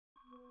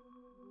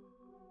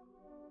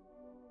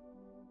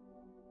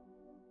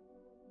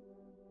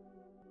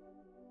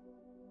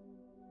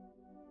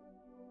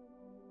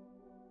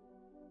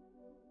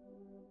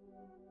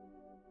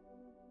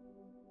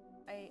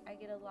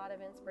get a lot of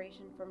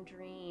inspiration from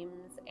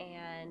dreams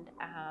and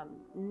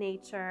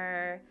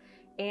nature,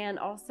 and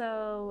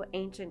also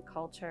ancient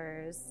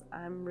cultures.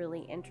 I'm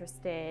really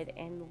interested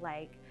in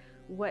like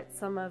what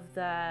some of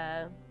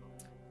the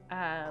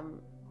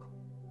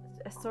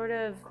sort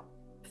of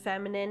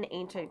feminine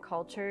ancient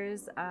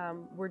cultures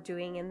were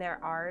doing in their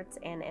art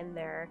and in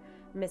their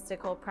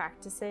mystical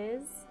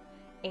practices.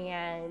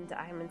 And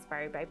I'm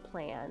inspired by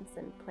plants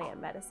and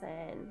plant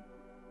medicine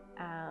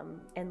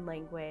and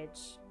language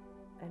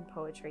and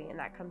poetry, and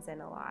that comes in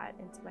a lot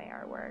into my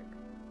artwork.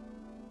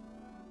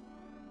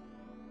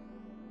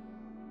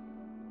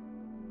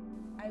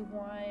 I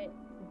want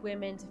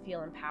women to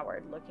feel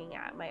empowered looking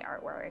at my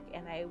artwork,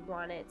 and I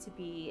want it to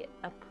be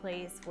a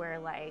place where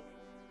like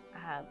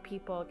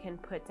people can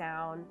put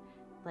down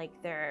like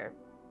their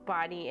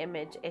body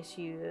image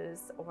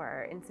issues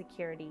or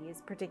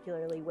insecurities,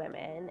 particularly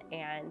women,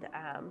 and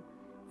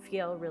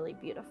feel really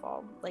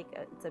beautiful. Like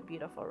it's a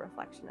beautiful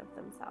reflection of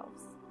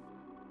themselves.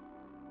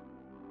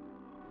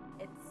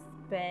 It's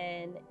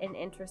been an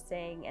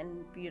interesting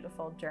and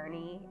beautiful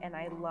journey, and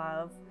I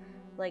love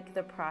like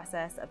the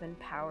process of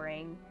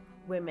empowering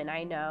women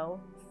I know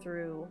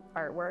through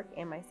artwork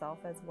and myself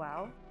as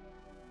well.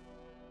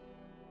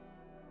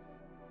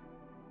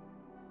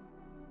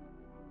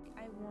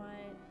 I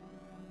want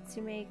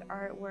to make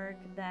artwork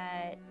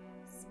that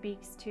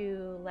speaks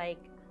to like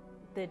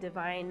the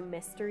divine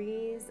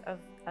mysteries of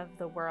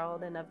the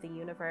world and of the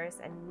universe,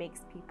 and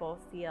makes people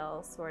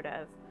feel sort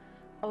of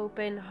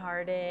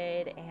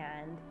open-hearted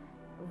and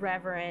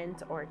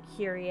reverent or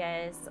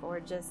curious or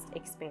just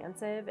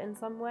expansive in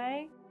some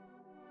way.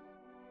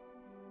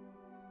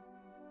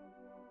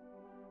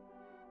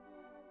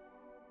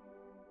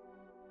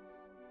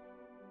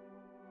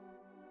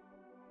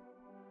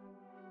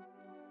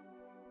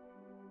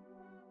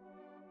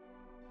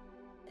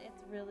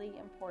 It's really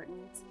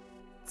important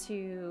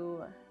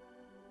to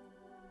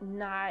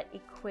not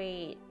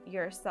equate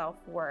your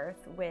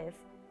self-worth with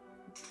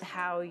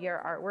how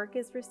your artwork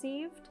is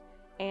received,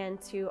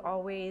 and to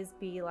always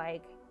be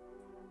like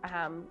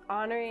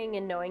honoring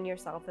and knowing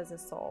yourself as a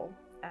soul,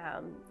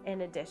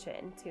 in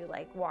addition to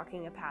like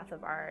walking a path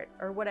of art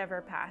or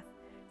whatever path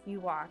you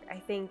walk. I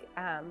think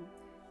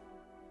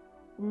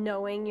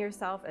knowing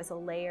yourself as a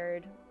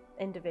layered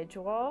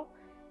individual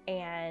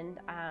and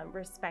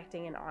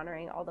respecting and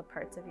honoring all the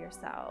parts of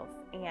yourself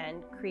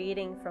and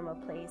creating from a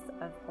place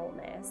of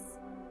wholeness